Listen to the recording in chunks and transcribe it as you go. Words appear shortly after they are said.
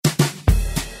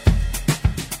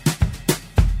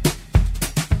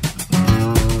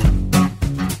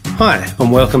Hi,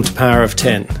 and welcome to Power of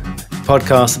 10, a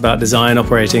podcast about design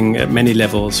operating at many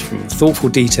levels, from thoughtful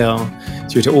detail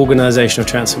through to organisational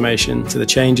transformation to the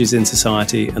changes in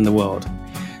society and the world.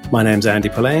 My name's Andy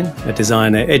Pollane, a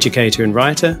designer, educator and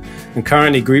writer, and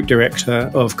currently Group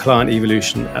Director of Client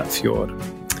Evolution at Fjord.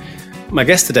 My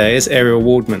guest today is Ariel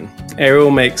Waldman. Ariel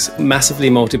makes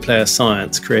massively multiplayer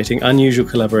science, creating unusual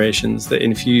collaborations that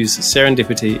infuse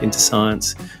serendipity into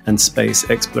science and space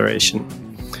exploration.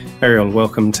 Ariel,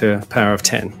 welcome to Power of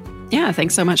 10. Yeah,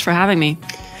 thanks so much for having me.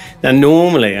 Now,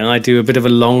 normally I do a bit of a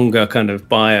longer kind of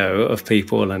bio of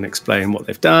people and explain what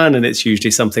they've done. And it's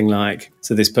usually something like,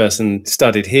 so this person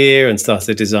studied here and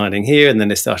started designing here, and then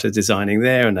they started designing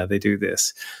there, and now they do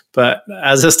this. But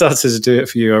as I started to do it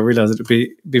for you, I realized it would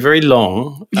be very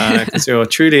long because you're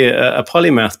truly a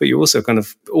polymath, but you're also kind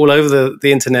of all over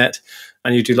the internet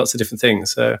and you do lots of different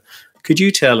things. So could you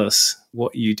tell us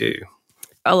what you do?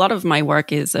 A lot of my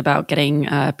work is about getting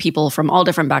people from all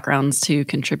different backgrounds to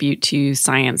contribute to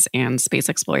science and space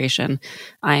exploration.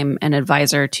 I'm an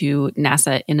advisor to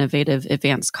NASA Innovative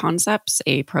Advanced Concepts,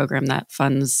 a program that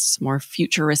funds more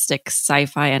futuristic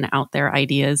sci-fi and out there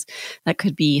ideas that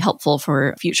could be helpful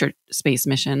for future space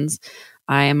missions.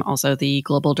 I'm also the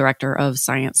global director of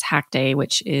Science Hack Day,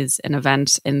 which is an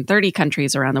event in 30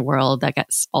 countries around the world that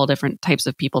gets all different types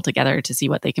of people together to see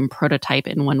what they can prototype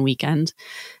in one weekend.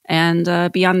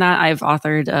 And beyond that, I've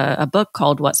authored a book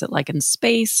called What's It Like in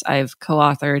Space? I've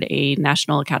co-authored a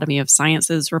National Academy of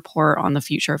Sciences report on the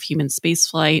future of human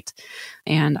spaceflight.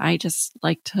 And I just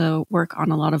like to work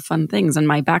on a lot of fun things. And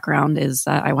my background is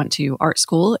that I went to art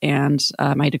school and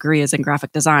my degree is in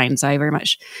graphic design. So I very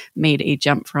much made a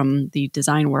jump from the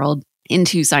design world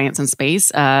into science and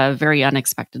space very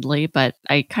unexpectedly, but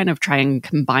I kind of try and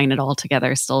combine it all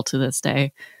together still to this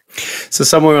day. So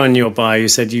somewhere on your bio, you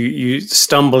said you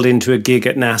stumbled into a gig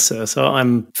at NASA. So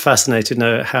I'm fascinated to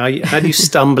know how do you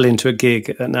stumble into a gig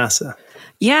at NASA?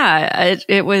 Yeah,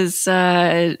 it was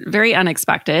very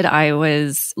unexpected. I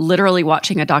was literally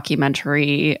watching a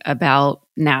documentary about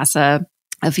NASA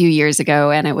a few years ago,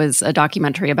 and it was a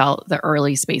documentary about the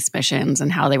early space missions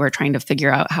and how they were trying to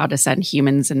figure out how to send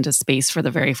humans into space for the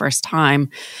very first time.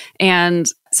 And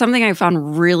something I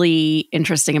found really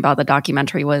interesting about the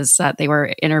documentary was that they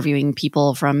were interviewing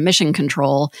people from mission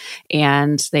control,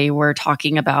 and they were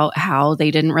talking about how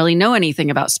they didn't really know anything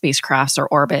about spacecrafts or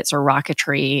orbits or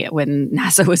rocketry when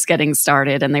NASA was getting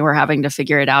started, and they were having to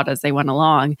figure it out as they went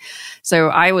along. So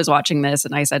I was watching this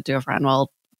and I said to a friend,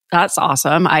 well, that's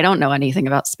awesome. I don't know anything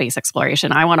about space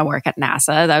exploration. I want to work at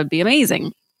NASA. That would be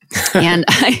amazing. And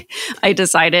I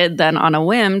decided then on a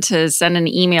whim to send an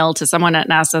email to someone at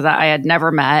NASA that I had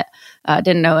never met,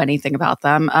 didn't know anything about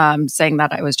them, saying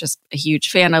that I was just a huge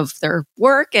fan of their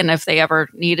work. And if they ever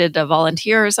needed a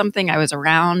volunteer or something, I was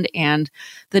around. And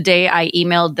the day I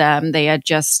emailed them, they had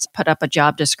just put up a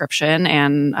job description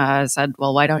and said,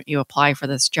 well, why don't you apply for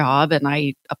this job? And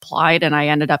I applied and I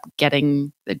ended up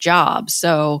getting the job.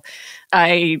 So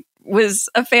I was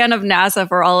a fan of NASA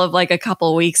for all of like a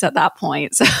couple weeks at that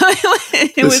point. So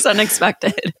it was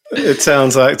unexpected. It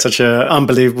sounds like such an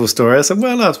unbelievable story. I said,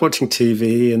 well, I was watching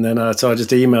TV and then so I just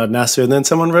emailed NASA and then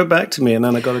someone wrote back to me and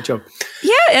then I got a job.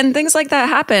 Yeah, and things like that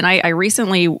happen. I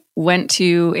recently went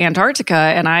to Antarctica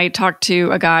and I talked to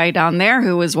a guy down there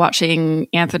who was watching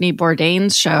Anthony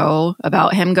Bourdain's show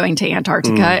about him going to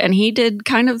Antarctica. And he did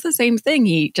kind of the same thing.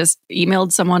 He just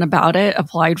emailed someone about it,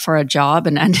 applied for a job,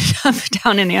 and ended up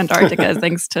down in Antarctica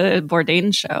thanks to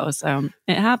Bourdain's show. So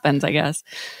it happens, I guess.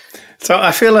 So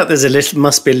I feel like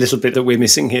must be a little bit that we're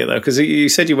missing here, though, because you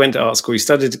said you went to art school, you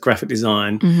studied graphic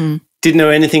design, didn't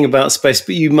know anything about space,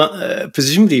 but you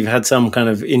presumably you've had some kind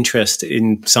of interest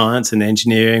in science and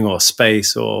engineering or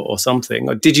space or something.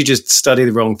 Or did you just study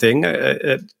the wrong thing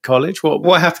at college?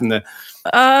 What happened there?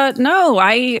 No,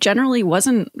 I generally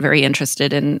wasn't very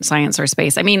interested in science or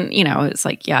space. I mean, it's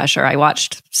like, yeah, sure. I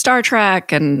watched Star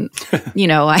Trek and,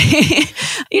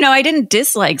 I didn't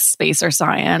dislike space or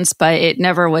science, but it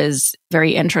never was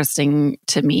very interesting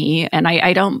to me. And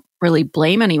I don't really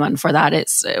blame anyone for that.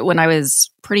 It's when I was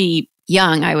pretty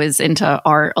young, I was into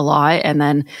art a lot. And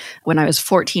then when I was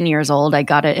 14 years old, I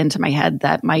got it into my head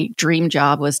that my dream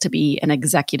job was to be an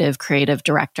executive creative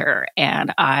director.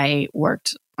 And I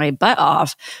worked my butt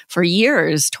off for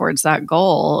years towards that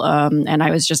goal. And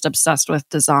I was just obsessed with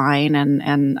design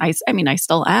and I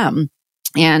still am.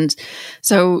 And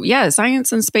so, yeah,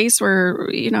 science and space were,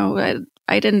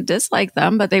 I didn't dislike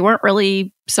them, but they weren't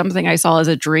really something I saw as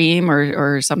a dream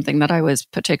or something that I was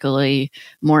particularly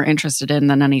more interested in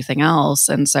than anything else.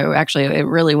 And so actually, it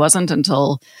really wasn't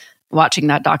until watching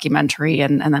that documentary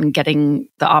and then getting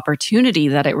the opportunity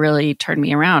that it really turned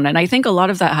me around. And I think a lot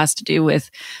of that has to do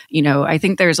with, I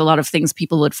think there's a lot of things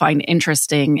people would find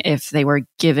interesting if they were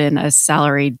given a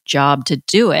salaried job to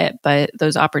do it. But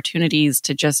those opportunities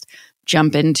to just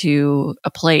jump into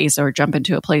a place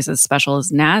as special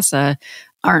as NASA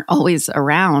aren't always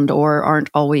around or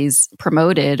aren't always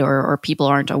promoted or people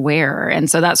aren't aware. And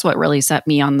so that's what really set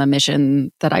me on the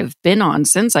mission that I've been on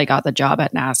since I got the job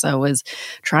at NASA, was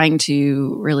trying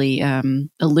to really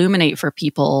illuminate for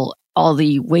people all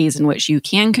the ways in which you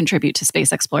can contribute to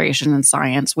space exploration and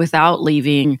science without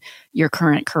leaving your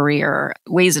current career,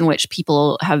 ways in which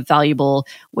people have valuable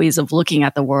ways of looking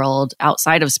at the world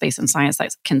outside of space and science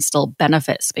that can still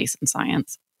benefit space and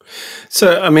science.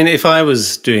 So, if I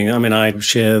was I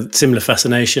share similar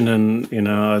fascination, and,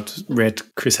 I'd read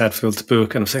Chris Hadfield's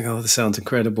book and I'm thinking, this sounds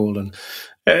incredible. And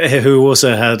who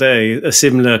also had a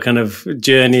similar kind of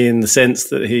journey in the sense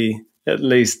that he at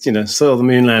least, saw the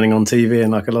moon landing on TV,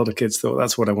 and like a lot of kids thought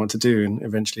that's what I want to do, and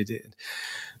eventually did.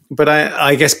 But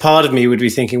I guess part of me would be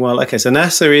thinking, well, okay, so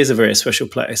NASA is a very special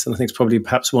place. And I think it's probably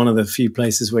perhaps one of the few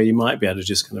places where you might be able to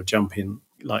just kind of jump in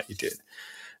like you did.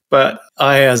 But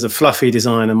I, as a fluffy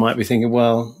designer, might be thinking,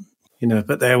 well,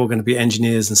 but they're all going to be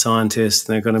engineers and scientists,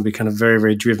 and they're going to be kind of very,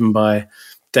 very driven by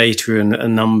data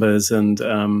and numbers, and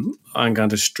I'm going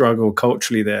to struggle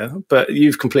culturally there. But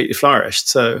you've completely flourished.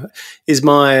 So is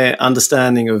my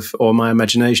understanding or my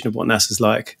imagination of what NASA's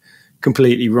like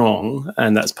completely wrong,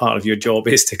 and that's part of your job,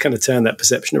 is to kind of turn that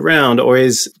perception around? Or do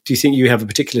you think you have a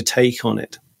particular take on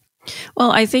it?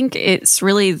 Well, I think it's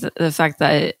really the fact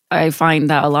that I find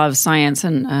that a lot of science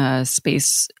and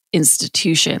space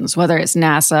institutions, whether it's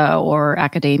NASA or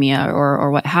academia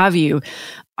or what have you,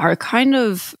 are kind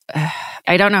of,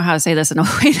 I don't know how to say this in a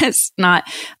way that's not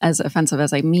as offensive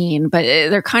as I mean, but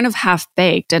they're kind of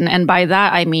half-baked. And by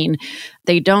that, I mean,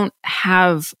 they don't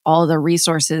have all the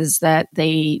resources that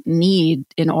they need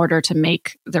in order to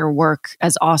make their work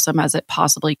as awesome as it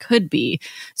possibly could be.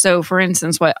 So, for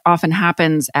instance, what often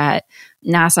happens at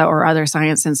NASA or other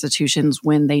science institutions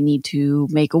when they need to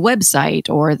make a website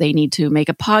or they need to make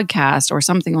a podcast or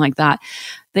something like that,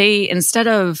 they, instead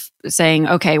of saying,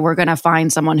 okay, we're going to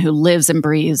find someone who lives and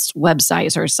breathes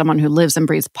websites or someone who lives and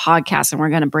breathes podcasts, and we're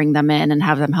going to bring them in and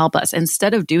have them help us.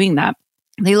 Instead of doing that,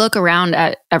 they look around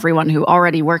at everyone who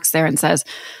already works there and says,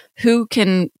 who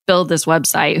can build this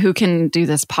website? Who can do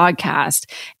this podcast?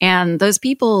 And those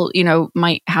people,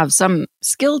 might have some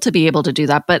skill to be able to do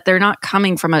that, but they're not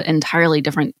coming from an entirely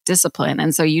different discipline.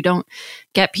 And so you don't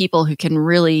get people who can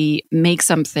really make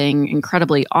something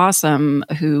incredibly awesome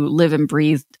who live and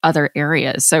breathe other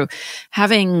areas. So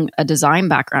having a design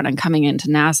background and coming into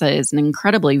NASA is an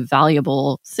incredibly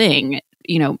valuable thing.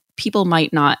 People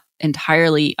might not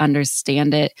entirely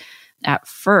understand it at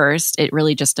first. It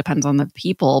really just depends on the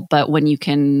people. But when you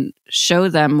can show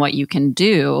them what you can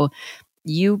do,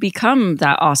 you become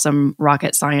that awesome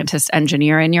rocket scientist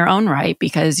engineer in your own right,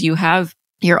 because you have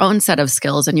your own set of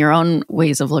skills and your own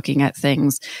ways of looking at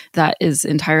things that is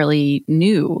entirely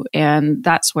new. And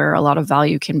that's where a lot of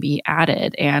value can be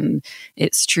added. And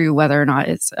it's true whether or not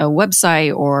it's a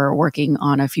website or working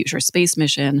on a future space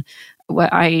mission.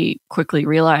 What I quickly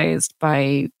realized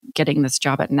by getting this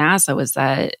job at NASA was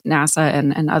that NASA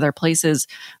and other places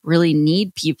really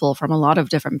need people from a lot of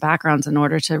different backgrounds in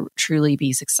order to truly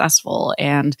be successful.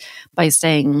 And by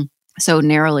staying so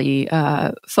narrowly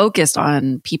focused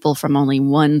on people from only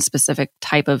one specific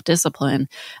type of discipline,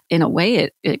 in a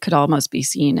way, it could almost be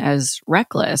seen as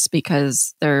reckless,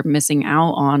 because they're missing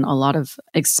out on a lot of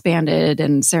expanded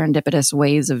and serendipitous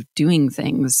ways of doing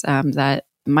things that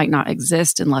might not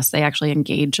exist unless they actually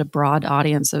engage a broad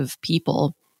audience of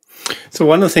people. So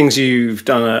one of the things you've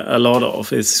done a lot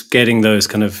of is getting those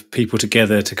kind of people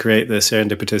together to create the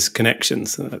serendipitous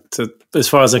connections. As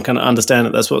far as I kind of understand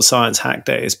it, that's what Science Hack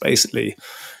Day is basically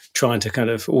trying to kind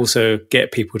of also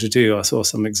get people to do. I saw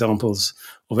some examples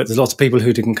of it. There's lots of people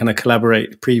who didn't kind of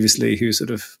collaborate previously who sort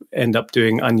of end up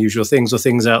doing unusual things or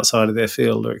things outside of their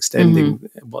field or extending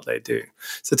what they do.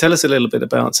 So tell us a little bit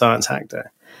about Science Hack Day.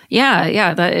 Yeah,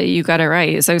 you got it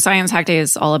right. So Science Hack Day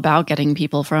is all about getting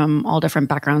people from all different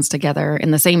backgrounds together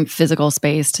in the same physical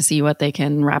space to see what they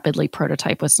can rapidly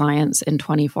prototype with science in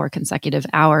 24 consecutive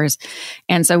hours.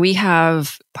 And so we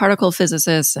have particle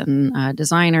physicists and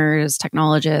designers,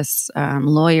 technologists,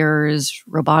 lawyers,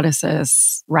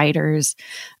 roboticists, writers,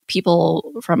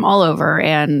 people from all over.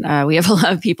 And we have a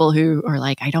lot of people who are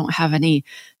like, I don't have any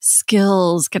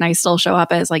skills. Can I still show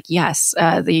up? As like, yes,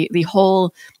 the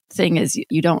whole thing is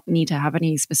you don't need to have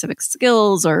any specific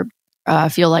skills or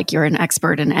feel like you're an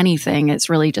expert in anything. It's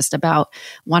really just about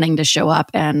wanting to show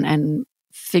up and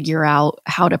figure out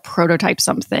how to prototype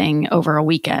something over a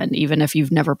weekend, even if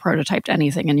you've never prototyped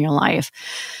anything in your life.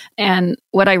 And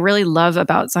what I really love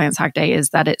about Science Hack Day is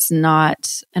that it's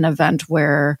not an event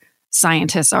where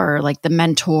scientists are like the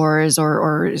mentors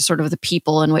or sort of the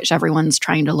people in which everyone's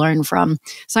trying to learn from.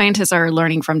 Scientists are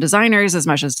learning from designers as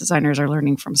much as designers are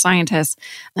learning from scientists.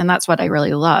 And that's what I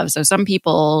really love. So some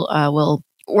people will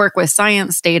work with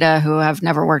science data who have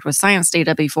never worked with science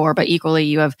data before, but equally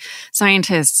you have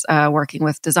scientists working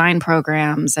with design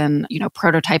programs and,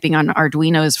 prototyping on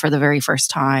Arduinos for the very first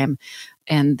time,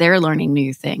 and they're learning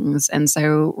new things. And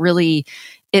so really,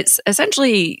 it's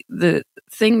essentially the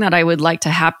thing that I would like to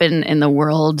happen in the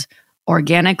world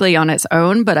organically on its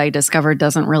own, but I discovered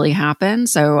doesn't really happen.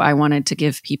 So I wanted to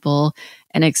give people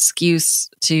an excuse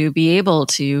to be able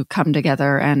to come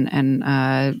together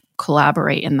and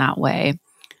collaborate in that way.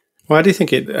 Why do you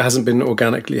think it hasn't been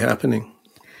organically happening?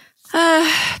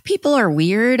 People are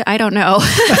weird. I don't know.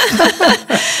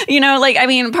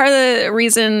 Part of the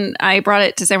reason I brought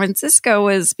it to San Francisco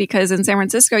was because in San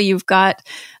Francisco, you've got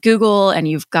Google and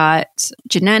you've got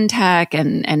Genentech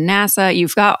and NASA.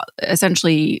 You've got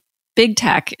essentially big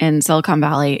tech in Silicon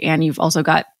Valley, and you've also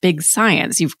got big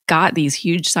science. You've got these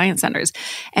huge science centers,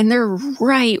 and they're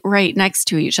right next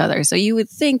to each other. So you would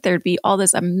think there'd be all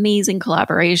this amazing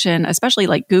collaboration, especially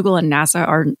like Google and NASA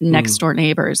are next door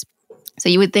neighbors. So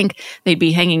you would think they'd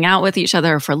be hanging out with each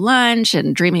other for lunch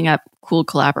and dreaming up cool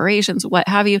collaborations, what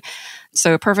have you.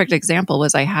 So a perfect example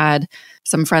was I had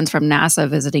some friends from NASA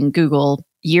visiting Google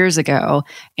years ago,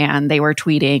 and they were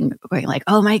tweeting, going like,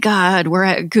 "Oh my God, we're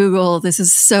at Google. This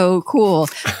is so cool."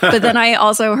 But then I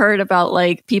also heard about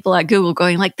like people at Google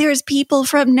going like, "There's people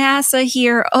from NASA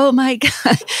here. Oh my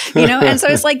God." And so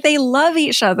it's like they love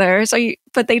each other.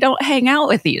 But they don't hang out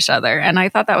with each other. And I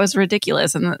thought that was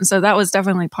ridiculous. And so that was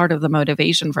definitely part of the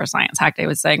motivation for Science Hack Day,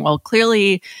 was saying, well,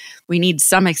 clearly we need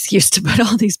some excuse to put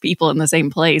all these people in the same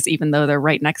place, even though they're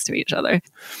right next to each other.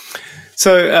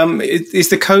 So is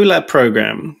the CoLab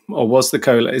program, or is the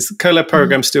CoLab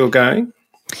program still going?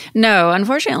 No,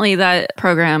 unfortunately, that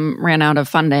program ran out of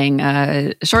funding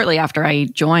shortly after I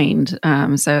joined.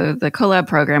 So the CoLab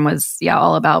program was,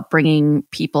 all about bringing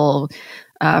people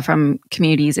from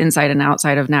communities inside and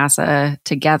outside of NASA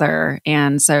together.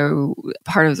 And so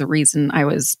part of the reason I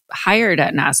was hired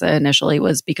at NASA initially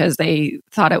was because they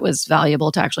thought it was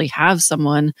valuable to actually have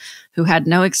someone who had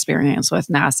no experience with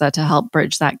NASA to help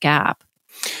bridge that gap.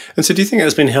 And so do you think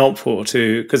that's been helpful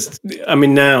to, because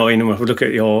now, if we look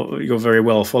at your very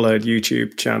well followed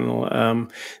YouTube channel,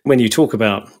 when you talk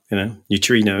about,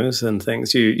 neutrinos and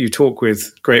things, you talk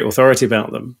with great authority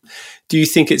about them. Do you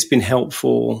think it's been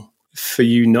helpful for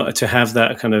you not to have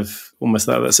that kind of almost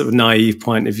that sort of naive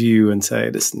point of view and say,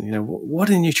 listen, what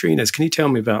are neutrinos? Can you tell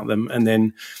me about them? And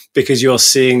then because you're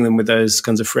seeing them with those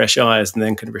kinds of fresh eyes, and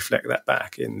then can reflect that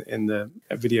back in the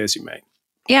videos you make.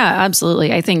 Yeah,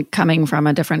 absolutely. I think coming from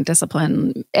a different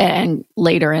discipline and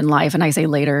later in life, and I say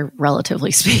later,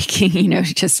 relatively speaking,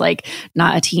 just like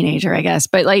not a teenager, I guess,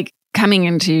 but like coming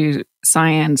into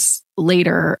science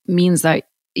later means that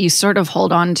you sort of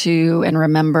hold on to and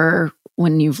remember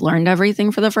when you've learned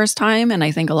everything for the first time. And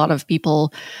I think a lot of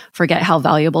people forget how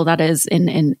valuable that is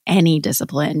in any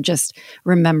discipline, just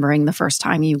remembering the first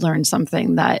time you learned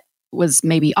something that was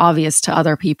maybe obvious to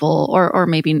other people or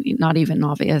maybe not even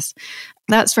obvious.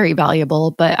 That's very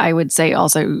valuable. But I would say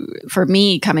also for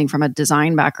me, coming from a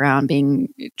design background,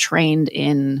 being trained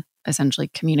in essentially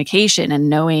communication and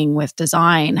knowing with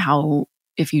design how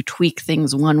if you tweak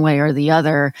things one way or the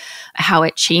other, how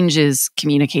it changes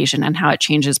communication and how it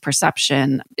changes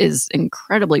perception is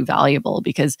incredibly valuable,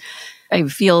 because I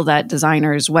feel that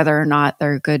designers, whether or not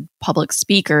they're good public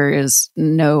speakers,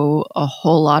 know a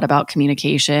whole lot about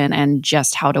communication and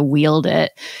just how to wield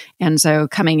it. And so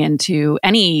coming into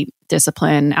any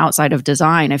discipline outside of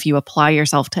design, if you apply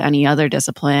yourself to any other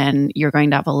discipline, you're going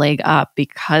to have a leg up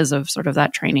because of sort of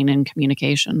that training in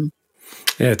communication.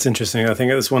 Yeah, it's interesting. I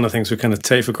think it's one of the things we kind of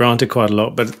take for granted quite a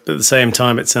lot, but at the same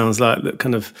time, it sounds like that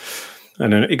kind of,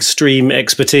 extreme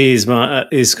expertise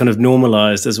is kind of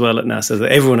normalized as well at NASA,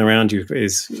 that everyone around you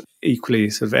is equally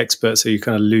sort of expert. So you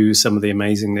kind of lose some of the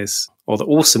amazingness or the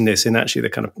awesomeness in actually the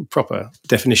kind of proper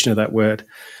definition of that word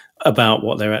about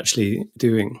what they're actually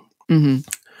doing. Mm-hmm.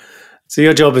 So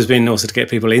your job has been also to get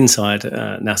people inside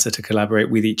NASA to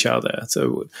collaborate with each other.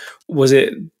 So was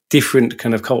it different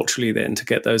kind of culturally then to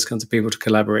get those kinds of people to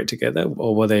collaborate together,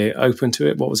 or were they open to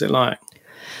it? What was it like?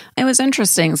 It was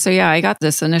interesting. So I got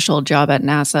this initial job at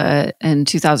NASA in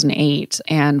 2008.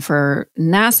 And for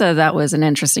NASA, that was an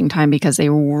interesting time because they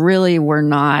really were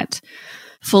not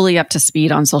fully up to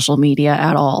speed on social media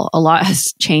at all. A lot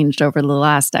has changed over the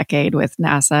last decade with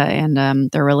NASA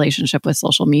and their relationship with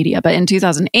social media. But in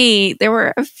 2008, there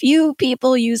were a few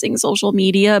people using social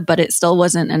media, but it still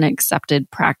wasn't an accepted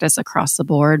practice across the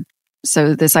board.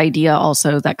 So this idea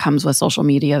also that comes with social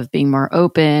media of being more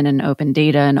open and open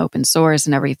data and open source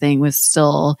and everything was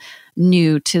still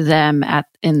new to them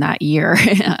in that year,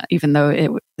 even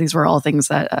though these were all things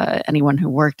that anyone who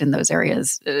worked in those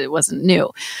areas, it wasn't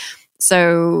new.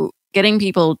 So getting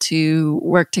people to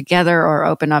work together or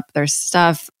open up their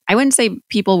stuff, I wouldn't say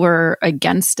people were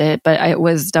against it, but it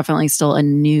was definitely still a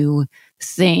new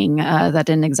thing that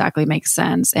didn't exactly make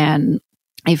sense. And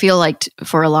I feel like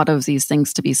for a lot of these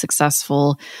things to be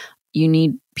successful, you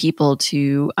need people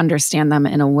to understand them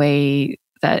in a way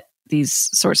that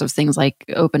these sorts of things like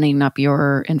opening up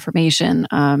your information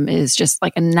is just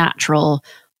like a natural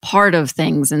part of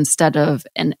things instead of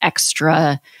an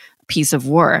extra piece of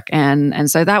work.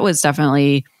 And so that was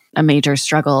definitely a major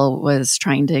struggle, was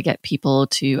trying to get people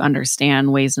to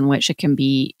understand ways in which it can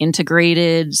be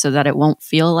integrated so that it won't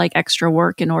feel like extra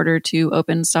work in order to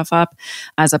open stuff up,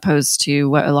 as opposed to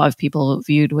what a lot of people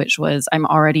viewed, which was, I'm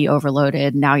already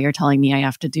overloaded. Now you're telling me I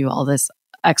have to do all this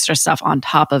extra stuff on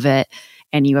top of it,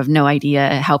 and you have no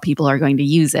idea how people are going to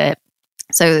use it.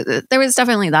 So there was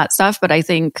definitely that stuff, but I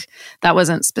think that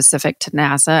wasn't specific to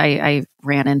NASA. I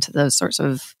ran into those sorts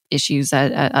of issues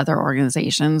at other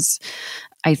organizations.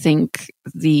 I think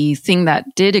the thing that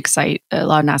did excite a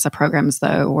lot of NASA programs,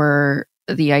 though, were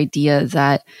the idea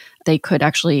that they could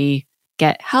actually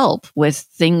get help with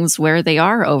things where they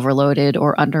are overloaded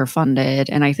or underfunded.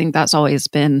 And I think that's always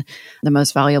been the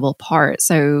most valuable part.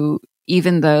 So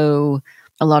even though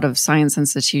a lot of science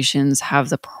institutions have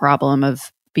the problem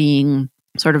of being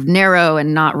sort of narrow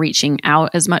and not reaching out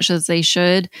as much as they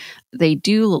should, they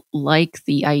do like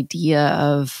the idea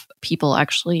of people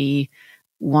actually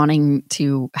wanting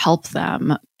to help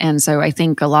them. And so I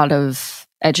think a lot of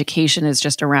education is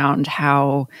just around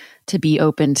how to be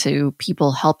open to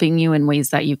people helping you in ways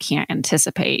that you can't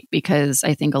anticipate, because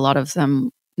I think a lot of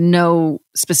them know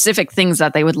specific things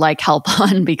that they would like help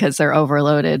on because they're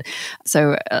overloaded.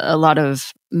 So a lot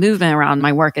of movement around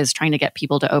my work is trying to get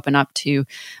people to open up to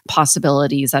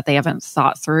possibilities that they haven't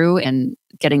thought through, and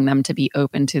getting them to be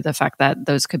open to the fact that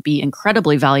those could be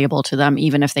incredibly valuable to them,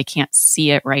 even if they can't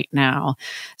see it right now.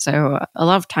 So a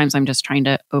lot of times I'm just trying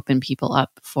to open people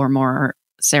up for more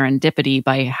serendipity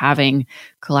by having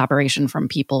collaboration from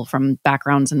people from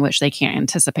backgrounds in which they can't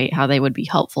anticipate how they would be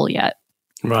helpful yet.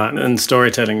 Right, and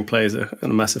storytelling plays a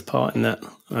massive part in that,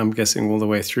 I'm guessing, all the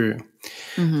way through.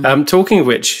 Mm-hmm. Talking of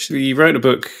which, you wrote a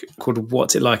book called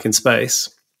What's It Like in Space?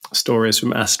 Stories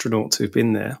from astronauts who've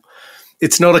been there.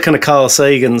 It's not a kind of Carl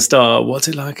Sagan style, what's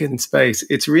it like in space?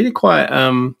 It's really quite,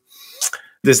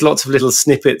 there's lots of little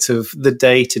snippets of the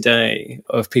day-to-day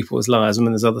of people's lives. I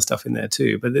mean, there's other stuff in there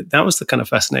too, but that was the kind of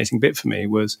fascinating bit for me,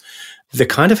 was the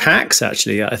kind of hacks,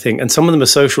 actually, I think. And some of them are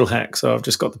social hacks. So I've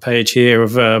just got the page here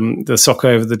of the sock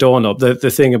over the doorknob.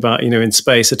 The thing about, in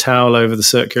space, a towel over the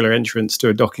circular entrance to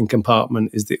a docking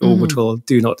compartment is the orbital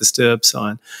do not disturb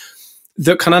sign.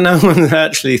 That kind of no one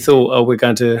actually thought,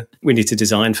 we need to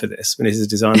design for this. We need to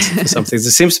design for something.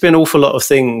 There seems to be an awful lot of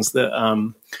things that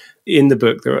in the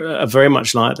book that are very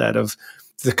much like that, of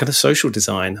the kind of social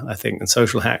design, I think, and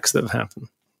social hacks that have happened.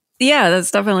 Yeah, that's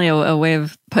definitely a way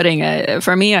of putting it.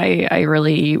 For me, I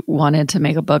really wanted to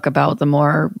make a book about the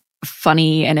more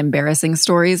funny and embarrassing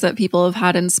stories that people have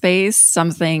had in space,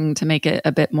 something to make it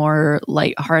a bit more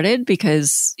lighthearted,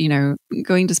 because,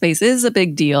 going to space is a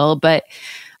big deal, but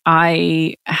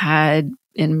I had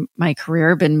in my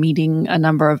career been meeting a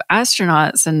number of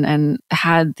astronauts and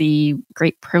had the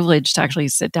great privilege to actually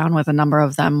sit down with a number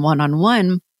of them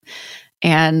one-on-one.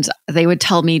 And they would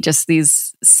tell me just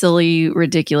these silly,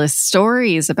 ridiculous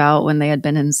stories about when they had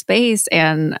been in space.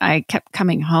 And I kept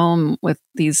coming home with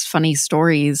these funny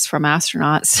stories from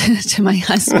astronauts to my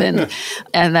husband.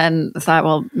 And then thought,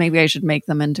 well, maybe I should make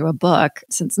them into a book,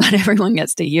 since not everyone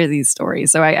gets to hear these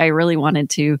stories. So I really wanted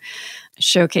to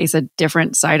showcase a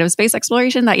different side of space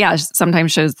exploration that,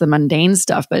 sometimes shows the mundane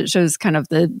stuff, but it shows kind of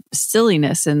the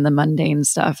silliness in the mundane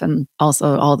stuff, and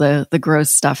also all the gross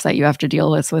stuff that you have to deal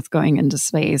with going into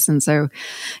space. And so,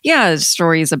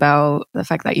 stories about the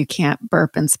fact that you can't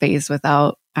burp in space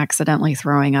without accidentally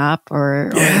throwing up, or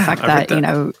the fact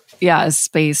that,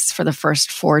 space for the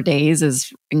first 4 days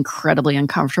is incredibly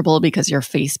uncomfortable because your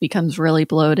face becomes really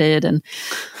bloated, and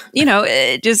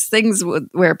just things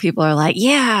where people are like,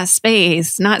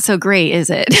 space, not so great, is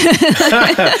it?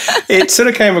 It sort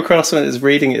of came across when I was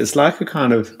reading it. It's like a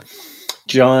kind of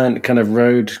giant kind of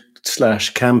road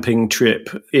 / camping trip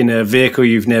in a vehicle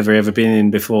you've never ever been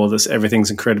in before.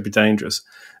 Everything's incredibly dangerous.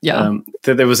 Yeah.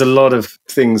 There was a lot of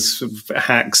things,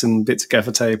 hacks and bits of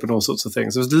gaffer tape and all sorts of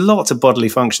things. There was lots of bodily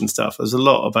function stuff. There's a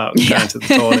lot about going to the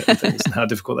toilet and things and how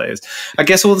difficult that is. I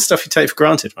guess all the stuff you take for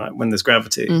granted, right, when there's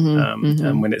gravity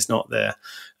and when it's not there.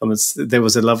 There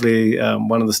was a lovely,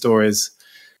 one of the stories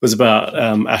was about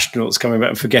astronauts coming back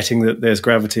and forgetting that there's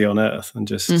gravity on Earth and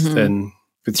just then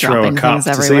would throw a cup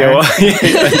to see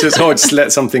and just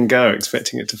let something go,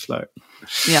 expecting it to float.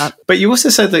 Yeah. But you also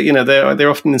said that, they're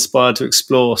often inspired to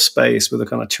explore space with a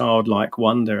kind of childlike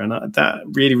wonder. And that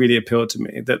really, really appealed to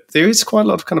me, that there is quite a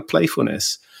lot of kind of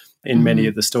playfulness in many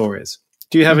of the stories.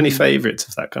 Do you have any favorites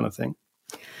of that kind of thing?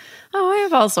 Oh, I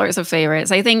have all sorts of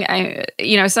favorites. I think,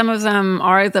 some of them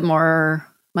are the more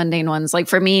mundane ones. Like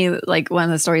for me, like one of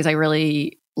the stories I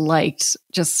really liked,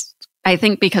 I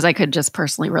think because I could just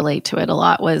personally relate to it a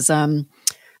lot, was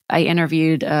I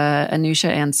interviewed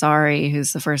Anusha Ansari,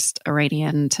 who's the first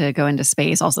Iranian to go into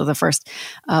space, also the first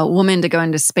woman to go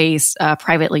into space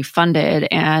privately funded.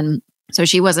 And so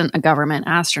she wasn't a government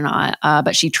astronaut,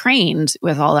 but she trained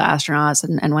with all the astronauts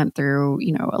and went through,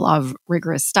 a lot of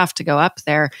rigorous stuff to go up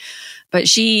there. But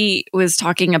she was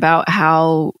talking about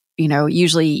how,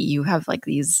 usually you have like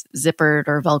these zippered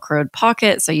or Velcroed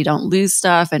pockets so you don't lose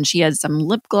stuff. And she had some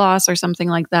lip gloss or something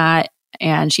like that.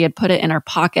 And she had put it in her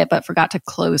pocket, but forgot to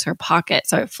close her pocket.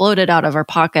 So it floated out of her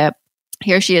pocket.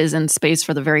 Here she is in space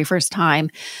for the very first time,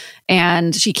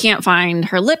 and she can't find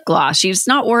her lip gloss. She's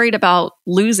not worried about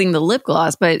losing the lip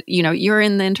gloss, but you're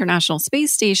in the International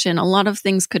Space Station. A lot of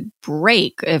things could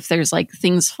break if there's like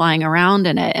things flying around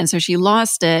in it. And so she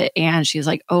lost it, and she's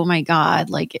like, oh my God,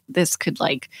 like this could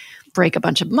like break a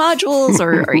bunch of modules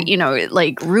or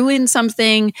like ruin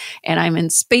something. And I'm in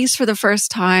space for the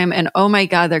first time. And oh my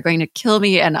God, they're going to kill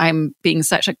me. And I'm being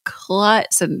such a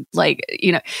klutz. And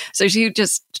so she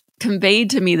just conveyed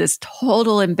to me this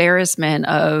total embarrassment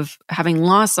of having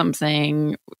lost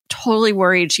something, totally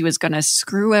worried she was going to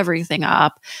screw everything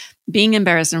up, being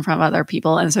embarrassed in front of other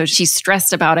people. And so she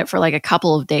stressed about it for like a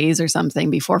couple of days or something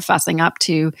before fussing up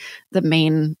to the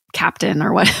main captain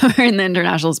or whatever in the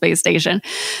International Space Station.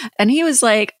 And he was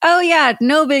like, oh yeah,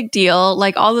 no big deal.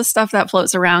 Like all the stuff that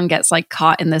floats around gets like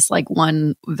caught in this like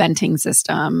one venting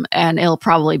system and it'll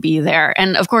probably be there.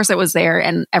 And of course it was there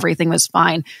and everything was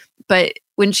fine. But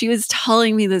when she was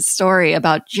telling me this story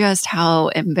about just how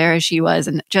embarrassed she was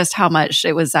and just how much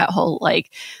it was that whole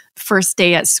like first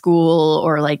day at school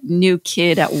or like new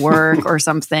kid at work or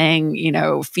something,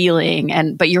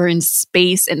 feeling but you're in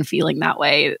space and feeling that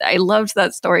way. I loved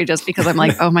that story just because I'm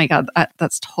like, oh my God,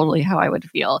 that's totally how I would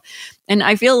feel. And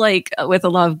I feel like with a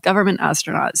lot of government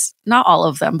astronauts, not all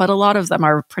of them, but a lot of them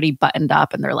are pretty buttoned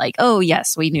up and they're like, oh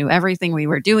yes, we knew everything we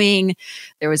were doing.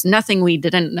 There was nothing we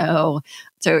didn't know.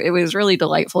 So it was really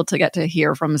delightful to get to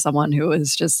hear from someone who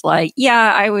was just like,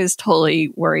 yeah, I was totally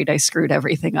worried I screwed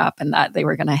everything up and that they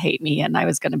were going to hate me and I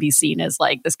was going to be seen as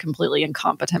like this completely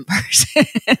incompetent person.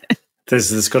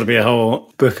 There's got to be a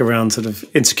whole book around sort of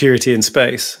insecurity in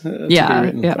space.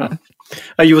 Yeah.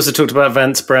 You also talked about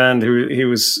Vance Brand, who he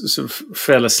was sort of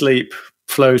fell asleep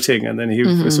floating and then he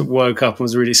sort of woke up and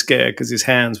was really scared because his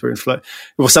hands were in float.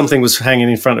 Well, something was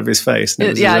hanging in front of his face. And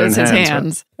it was his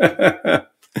hands. Right?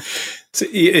 So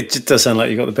it just does sound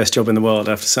like you got the best job in the world,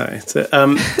 I have to say. So,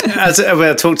 as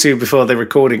I talked to you before the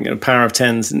recording, Power of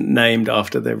 10's named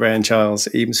after the Ray and Charles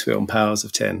Eames film Powers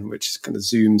of 10, which kind of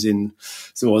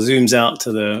zooms out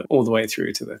to all the way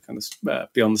through to the kind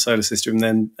of beyond the solar system,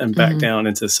 and back down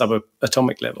into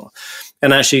subatomic level.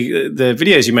 And actually, the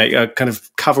videos you make kind of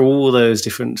cover all those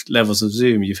different levels of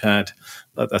zoom. You've had,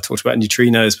 I talked about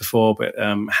neutrinos before, but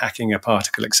hacking a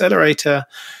particle accelerator,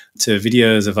 to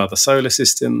videos of other solar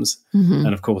systems,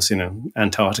 and of course,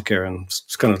 Antarctica and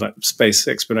kind of like space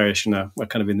exploration are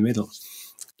kind of in the middle.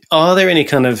 Are there any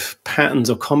kind of patterns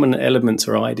or common elements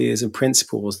or ideas and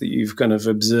principles that you've kind of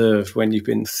observed when you've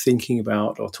been thinking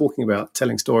about or talking about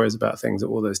telling stories about things at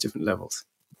all those different levels?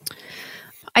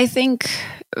 I think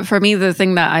for me, the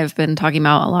thing that I've been talking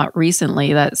about a lot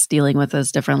recently that's dealing with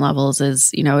those different levels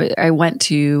is, I went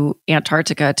to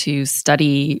Antarctica to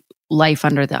study life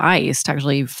under the ice, to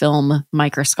actually film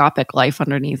microscopic life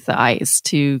underneath the ice,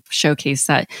 to showcase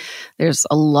that there's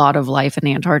a lot of life in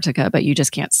Antarctica, but you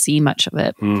just can't see much of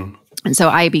it. And so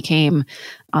I became,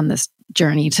 on this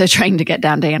journey to trying to get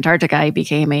down to Antarctica, I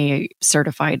became a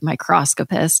certified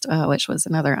microscopist, which was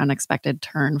another unexpected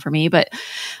turn for me.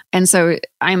 And so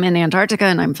I'm in Antarctica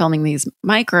and I'm filming these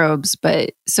microbes,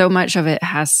 but so much of it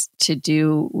has to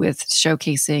do with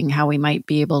showcasing how we might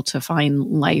be able to find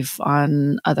life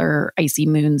on other icy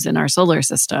moons in our solar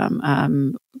system.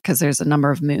 because there's a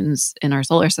number of moons in our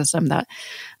solar system that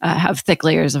have thick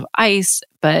layers of ice,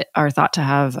 but are thought to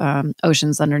have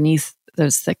oceans underneath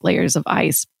those thick layers of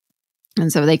ice.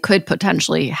 And so they could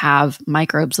potentially have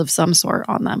microbes of some sort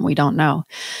on them. We don't know.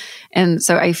 And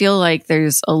so I feel like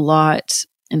there's a lot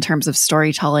in terms of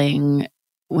storytelling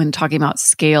when talking about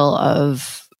scale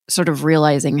of sort of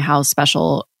realizing how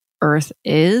special Earth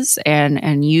is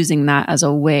and using that as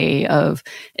a way of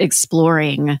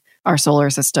exploring our solar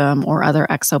system or other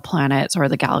exoplanets or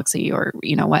the galaxy or,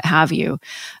 what have you.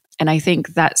 And I think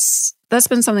that's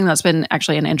been something that's been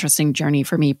actually an interesting journey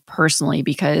for me personally,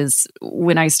 because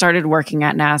when I started working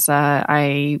at NASA,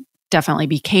 I definitely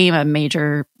became a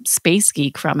major space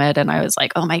geek from it. And I was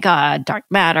like, oh my God, dark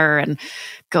matter and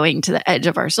going to the edge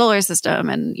of our solar system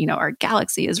and, our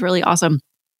galaxy is really awesome.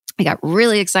 I got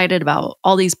really excited about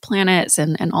all these planets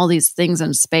and all these things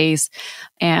in space.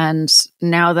 And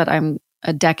now that I'm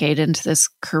a decade into this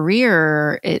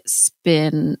career, it's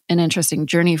been an interesting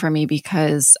journey for me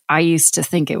because I used to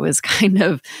think it was kind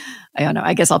of, I don't know,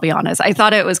 I guess I'll be honest. I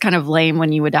thought it was kind of lame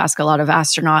when you would ask a lot of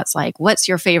astronauts, like, what's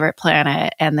your favorite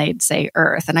planet? And they'd say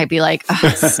Earth. And I'd be like,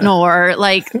 snore.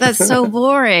 Like, that's so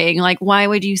boring. Like, why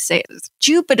would you say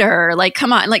Jupiter? Like,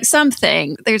 come on, like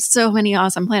something. There's so many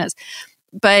awesome planets.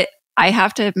 But I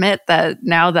have to admit that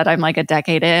now that I'm like a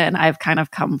decade in, I've kind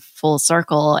of come full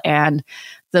circle. And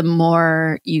the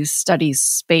more you study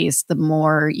space, the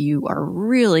more you are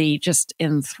really just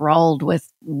enthralled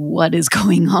with what is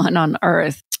going on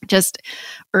Earth. Just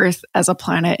Earth as a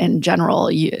planet in general.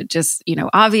 You just,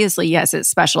 obviously, yes, it's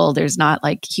special. There's not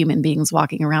like human beings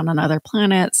walking around on other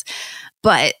planets,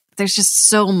 but there's just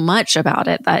so much about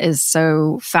it that is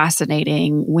so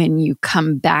fascinating when you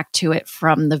come back to it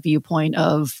from the viewpoint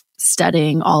of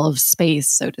studying all of space,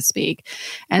 so to speak.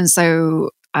 And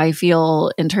so I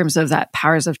feel in terms of that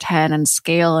powers of 10 and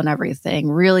scale and everything,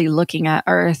 really looking at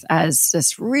Earth as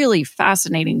this really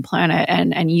fascinating planet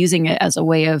and using it as a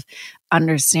way of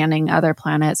understanding other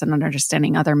planets and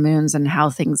understanding other moons and how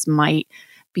things might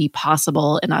be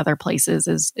possible in other places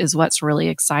is what's really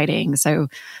exciting. So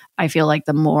I feel like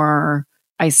the more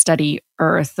I study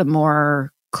Earth, the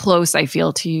more close I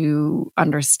feel to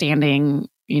understanding,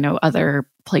 other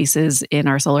places in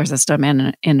our solar system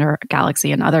and in our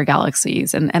galaxy and other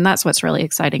galaxies. And that's what's really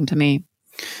exciting to me.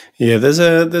 Yeah, there's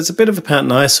a bit of a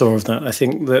pattern I saw of that. I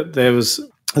think that there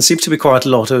seems to be quite a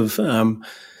lot of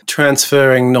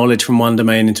transferring knowledge from one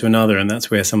domain into another, and that's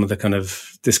where some of the kind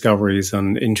of discoveries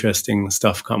and interesting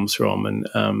stuff comes from. And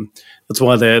that's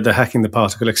why they're hacking the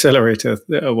particle accelerator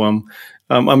one.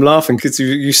 I'm laughing because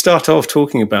you start off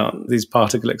talking about these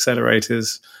particle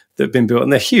accelerators that have been built,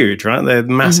 and they're huge, right? They're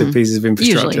massive pieces of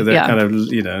infrastructure. Usually, they're yeah. kind of,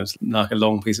 like a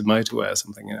long piece of motorway or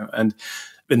something, and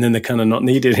then they're kind of not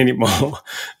needed anymore.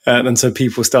 And so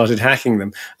people started hacking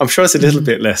them. I'm sure it's a little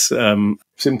bit less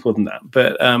simple than that.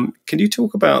 But can you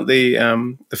talk about the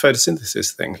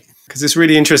photosynthesis thing? Because it's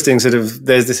really interesting, there's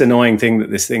this annoying thing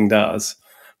that this thing does,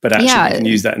 but actually you can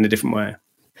use that in a different way.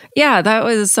 Yeah, that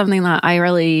was something that I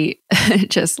really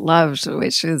just loved,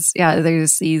 which is,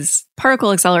 there's these particle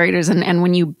accelerators. And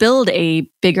when you build a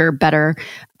bigger, better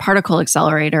particle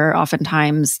accelerator,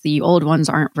 oftentimes the old ones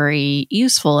aren't very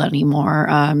useful anymore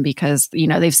because,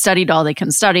 they've studied all they can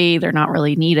study. They're not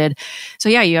really needed. So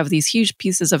you have these huge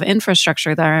pieces of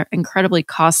infrastructure that are incredibly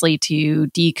costly to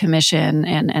decommission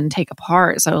and take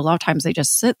apart. So a lot of times they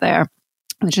just sit there,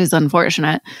 which is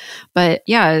unfortunate. But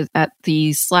at the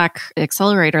SLAC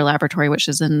Accelerator Laboratory, which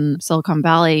is in Silicon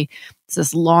Valley, it's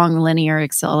this long linear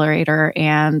accelerator,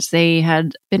 and they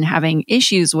had been having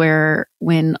issues where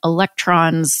when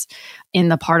electrons in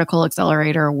the particle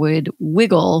accelerator would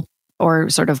wiggle or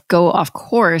sort of go off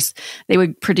course, they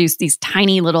would produce these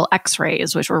tiny little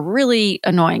X-rays, which were really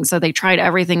annoying. So they tried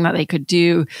everything that they could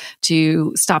do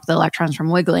to stop the electrons from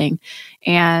wiggling.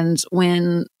 And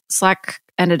when SLAC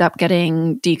ended up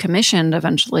getting decommissioned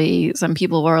eventually, some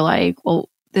people were like, well,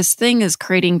 this thing is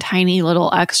creating tiny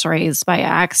little X-rays by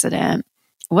accident.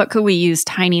 What could we use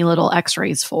tiny little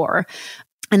X-rays for?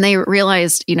 And they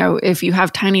realized, if you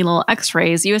have tiny little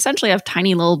X-rays, you essentially have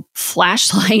tiny little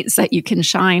flashlights that you can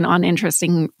shine on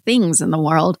interesting things in the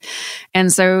world.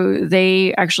 And so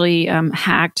they actually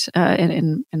hacked,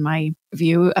 in my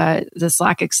view, the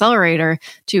SLAC accelerator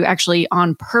to actually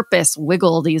on purpose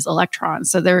wiggle these electrons.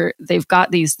 So they've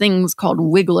got these things called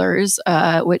wigglers,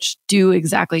 which do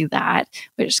exactly that,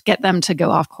 which get them to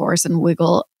go off course and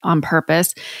wiggle on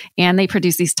purpose. And they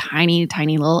produce these tiny,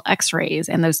 tiny little X-rays.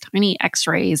 And those tiny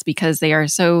X-rays, because they are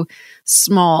so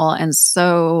small and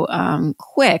so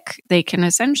quick, they can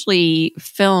essentially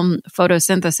film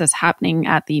photosynthesis happening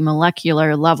at the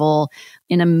molecular level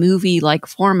in a movie-like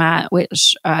format,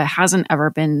 which hasn't ever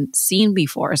been seen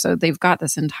before. So they've got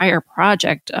this entire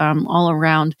project all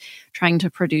around trying to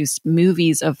produce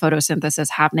movies of photosynthesis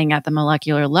happening at the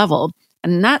molecular level.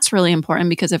 And that's really important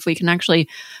because if we can actually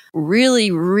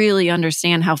really, really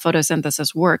understand how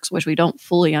photosynthesis works, which we don't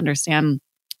fully understand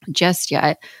just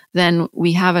yet, then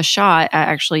we have a shot at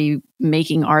actually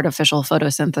making artificial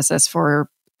photosynthesis for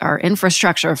our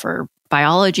infrastructure, for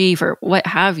biology, for what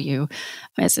have you.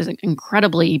 It's an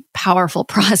incredibly powerful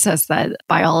process that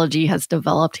biology has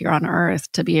developed here on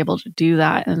Earth to be able to do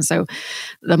that. And so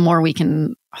the more we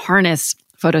can harness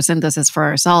photosynthesis for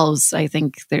ourselves, I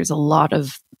think there's a lot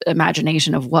of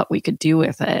imagination of what we could do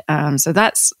with it. So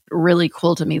that's really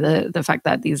cool to me, the fact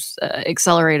that these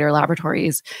accelerator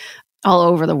laboratories all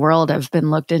over the world have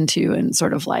been looked into and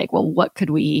sort of like, well, what could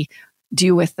we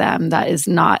do with them that is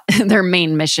not their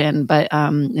main mission, but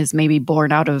is maybe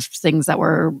born out of things that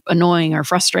were annoying or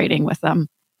frustrating with them.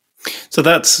 So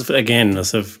that's, again,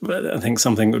 I think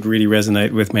something that would really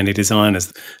resonate with many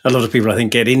designers. A lot of people, I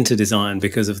think, get into design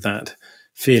because of that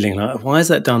feeling like, why is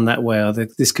that done that way? Or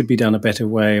this could be done a better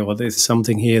way, or there's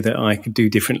something here that I could do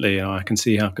differently, or I can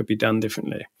see how it could be done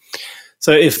differently.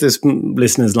 So if there's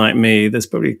listeners like me, there's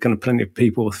probably kind of plenty of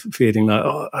people feeling like,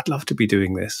 oh, I'd love to be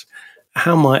doing this.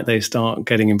 How might they start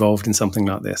getting involved in something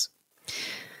like this?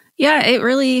 Yeah,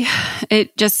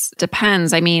 it just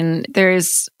depends. I mean,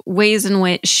 there's ways in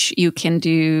which you can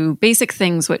do basic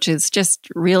things, which is just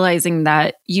realizing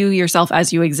that you yourself,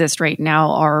 as you exist right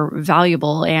now, are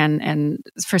valuable. And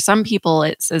for some people,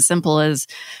 it's as simple as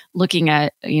looking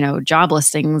at, job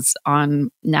listings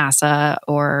on NASA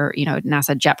or,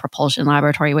 NASA Jet Propulsion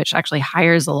Laboratory, which actually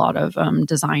hires a lot of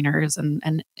designers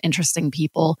and interesting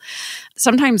people.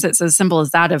 Sometimes it's as simple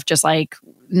as that, of just like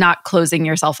not closing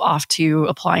yourself off to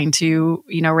applying to,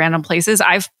 random places.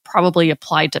 I've probably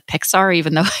applied to Pixar,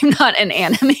 even though I'm not an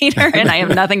animator and I have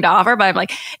nothing to offer, but I'm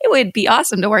like, it would be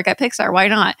awesome to work at Pixar. Why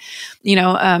not?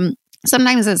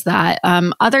 Sometimes it's that.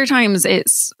 Other times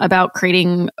it's about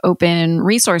creating open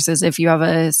resources if you have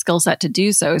a skill set to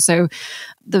do so. So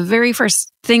the very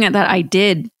first thing that I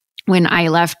did when I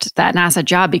left that NASA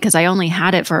job, because I only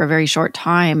had it for a very short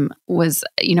time, was,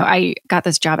 I got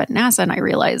this job at NASA and I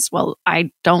realized, well,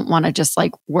 I don't want to just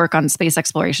like work on space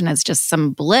exploration as just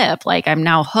some blip. Like I'm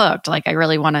now hooked. Like I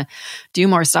really want to do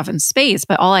more stuff in space.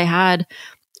 But all I had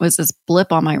was this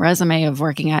blip on my resume of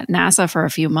working at NASA for a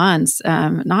few months,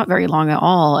 not very long at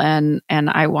all. And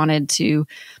I wanted to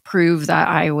prove that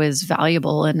I was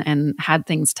valuable and had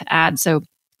things to add. So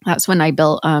that's when I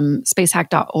built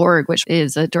spacehack.org, which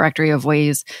is a directory of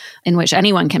ways in which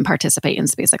anyone can participate in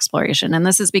space exploration. And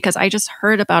this is because I just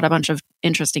heard about a bunch of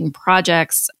interesting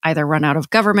projects, either run out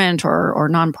of government or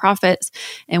nonprofits,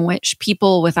 in which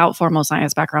people without formal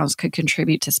science backgrounds could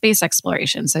contribute to space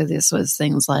exploration. So this was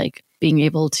things like being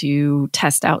able to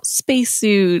test out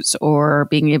spacesuits or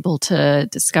being able to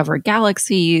discover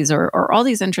galaxies or all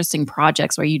these interesting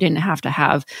projects where you didn't have to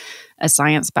have a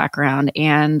science background.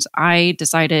 And I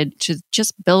decided to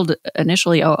just build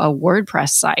initially a WordPress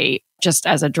site just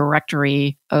as a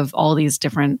directory of all these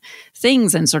different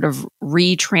things and sort of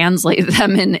retranslate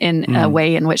them in a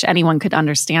way in which anyone could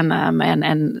understand them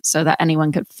and so that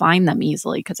anyone could find them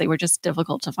easily because they were just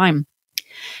difficult to find.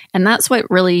 And that's what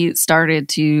really started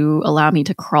to allow me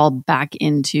to crawl back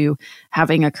into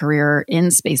having a career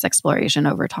in space exploration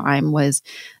over time, was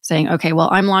saying, okay, well,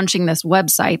 I'm launching this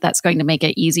website that's going to make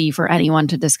it easy for anyone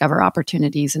to discover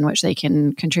opportunities in which they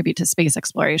can contribute to space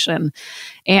exploration.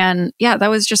 And yeah, that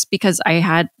was just because I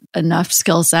had enough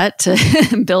skill set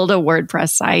to build a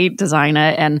WordPress site, design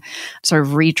it, and sort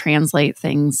of retranslate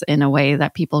things in a way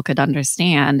that people could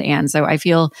understand. And so I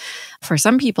feel for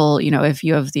some people, if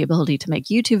you have the ability to make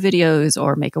YouTube videos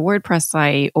or make a WordPress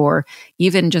site or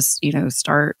even just,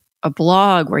 start a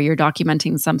blog where you're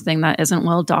documenting something that isn't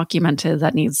well documented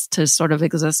that needs to sort of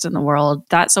exist in the world,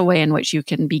 that's a way in which you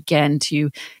can begin to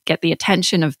get the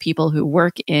attention of people who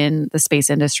work in the space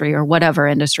industry or whatever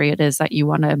industry it is that you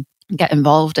want to get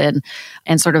involved in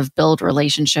and sort of build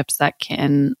relationships that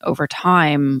can over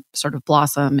time sort of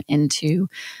blossom into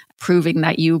proving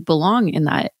that you belong in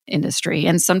that industry.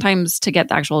 And sometimes to get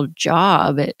the actual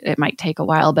job, it might take a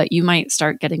while, but you might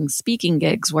start getting speaking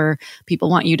gigs where people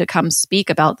want you to come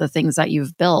speak about the things that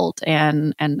you've built.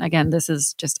 And again, this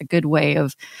is just a good way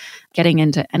of getting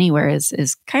into anywhere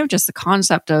is kind of just the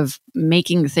concept of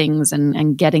making things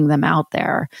and getting them out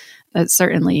there. That's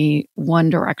certainly one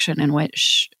direction in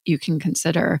which you can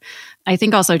consider. I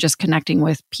think also just connecting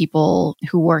with people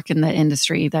who work in the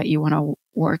industry that you want to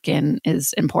work in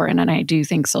is important. And I do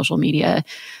think social media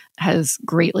has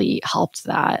greatly helped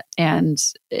that. And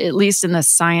at least in the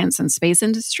science and space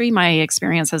industry, my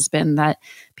experience has been that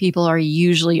people are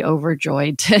usually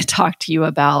overjoyed to talk to you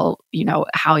about,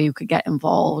 how you could get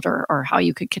involved or how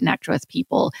you could connect with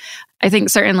people. I think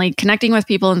certainly connecting with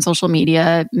people in social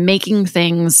media, making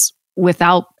things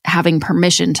without having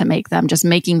permission to make them, just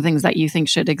making things that you think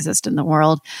should exist in the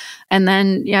world. And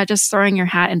then, just throwing your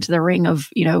hat into the ring of,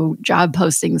 job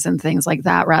postings and things like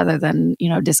that, rather than,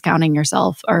 discounting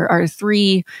yourself are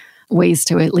 3 ways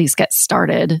to at least get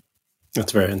started.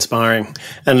 That's very inspiring.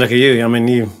 And look at you. I mean,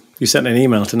 you sent an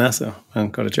email to NASA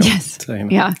and got a job. Yes. So,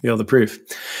 you're the proof.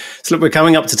 So look, we're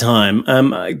coming up to time.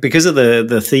 Because of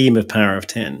the theme of Power of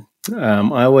 10,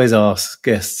 I always ask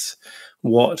guests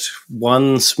what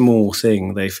one small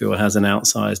thing they feel has an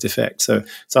outsized effect. So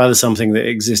it's either something that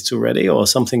exists already or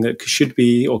something that should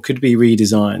be or could be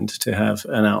redesigned to have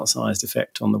an outsized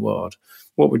effect on the world.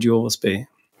 What would yours be?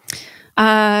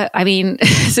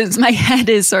 Since my head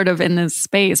is sort of in this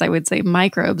space, I would say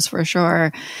microbes for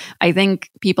sure. I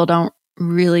think people don't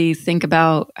really think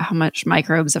about how much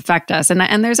microbes affect us.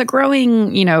 And there's a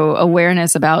growing,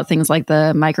 awareness about things like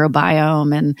the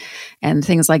microbiome and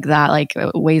things like that, like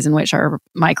ways in which our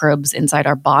microbes inside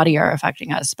our body are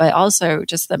affecting us, but also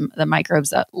just the microbes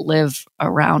that live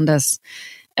around us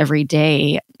every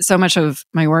day. So much of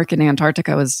my work in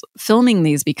Antarctica was filming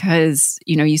these because,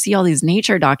 you see all these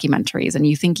nature documentaries and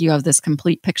you think you have this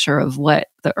complete picture of what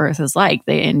the Earth is like.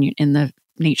 In the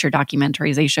nature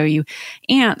documentaries, they show you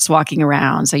ants walking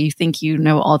around. So you think you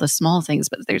know all the small things,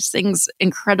 but there's things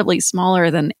incredibly smaller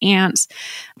than ants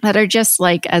that are just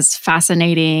like as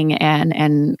fascinating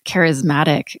and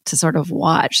charismatic to sort of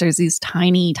watch. There's these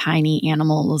tiny, tiny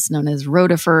animals known as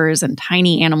rotifers and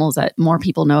tiny animals that more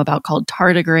people know about called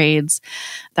tardigrades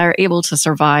that are able to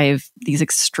survive these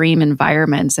extreme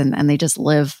environments and they just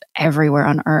live everywhere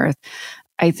on Earth.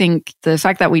 I think the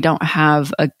fact that we don't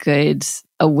have a good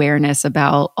awareness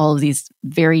about all of these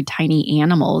very tiny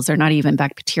animals, they're not even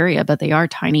bacteria, but they are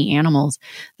tiny animals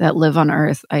that live on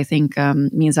Earth, I think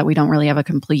means that we don't really have a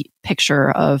complete picture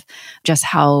of just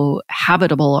how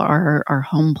habitable our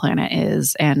home planet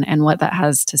is and what that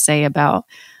has to say about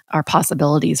our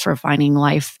possibilities for finding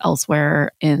life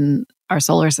elsewhere in our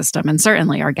solar system and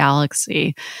certainly our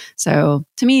galaxy. So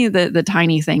to me, the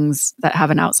tiny things that have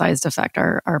an outsized effect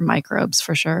are microbes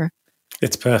for sure.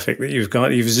 It's perfect that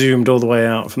you've zoomed all the way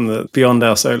out from beyond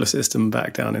our solar system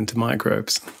back down into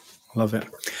microbes. Love it.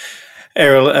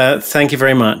 Ariel, thank you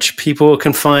very much. People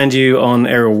can find you on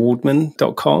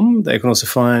arielwaldman.com. They can also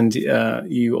find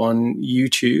you on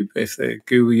YouTube. If they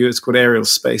Google you, it's called Ariel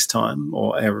Spacetime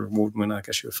or Ariel Waldman. I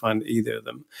guess you'll find either of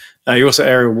them. You're also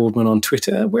Ariel Waldman on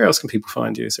Twitter. Where else can people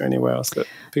find you? Is there anywhere else that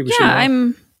people should know?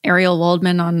 I'm Ariel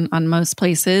Waldman on most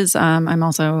places. I'm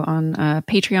also on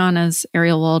Patreon as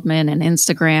Ariel Waldman and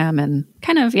Instagram and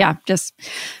just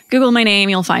Google my name.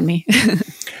 You'll find me.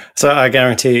 So I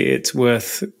guarantee it's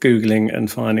worth Googling and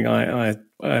finding. I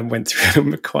went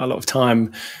through quite a lot of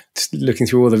time looking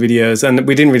through all the videos, and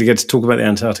we didn't really get to talk about the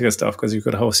Antarctica stuff because you've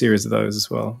got a whole series of those as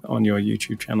well on your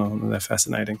YouTube channel, and they're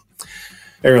fascinating.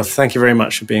 Ariel, thank you very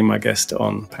much for being my guest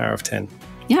on Power of 10.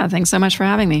 Yeah, thanks so much for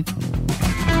having me.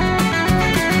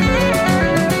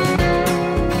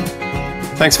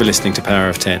 Thanks for listening to Power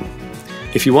of 10.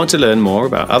 If you want to learn more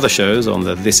about other shows on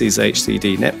the This Is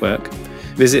HCD network,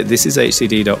 visit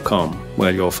thisishcd.com,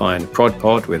 where you'll find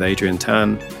ProdPod with Adrian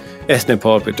Tan,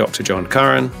 Ethnopod with Dr. John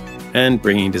Curran, and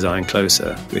Bringing Design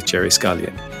Closer with Jerry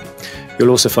Scullion.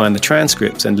 You'll also find the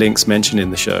transcripts and links mentioned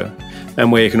in the show,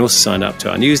 and where you can also sign up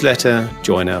to our newsletter,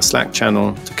 join our Slack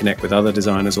channel to connect with other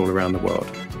designers all around the world.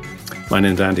 My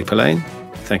name is Andy Pillane.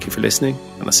 Thank you for listening,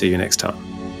 and I'll see you next time.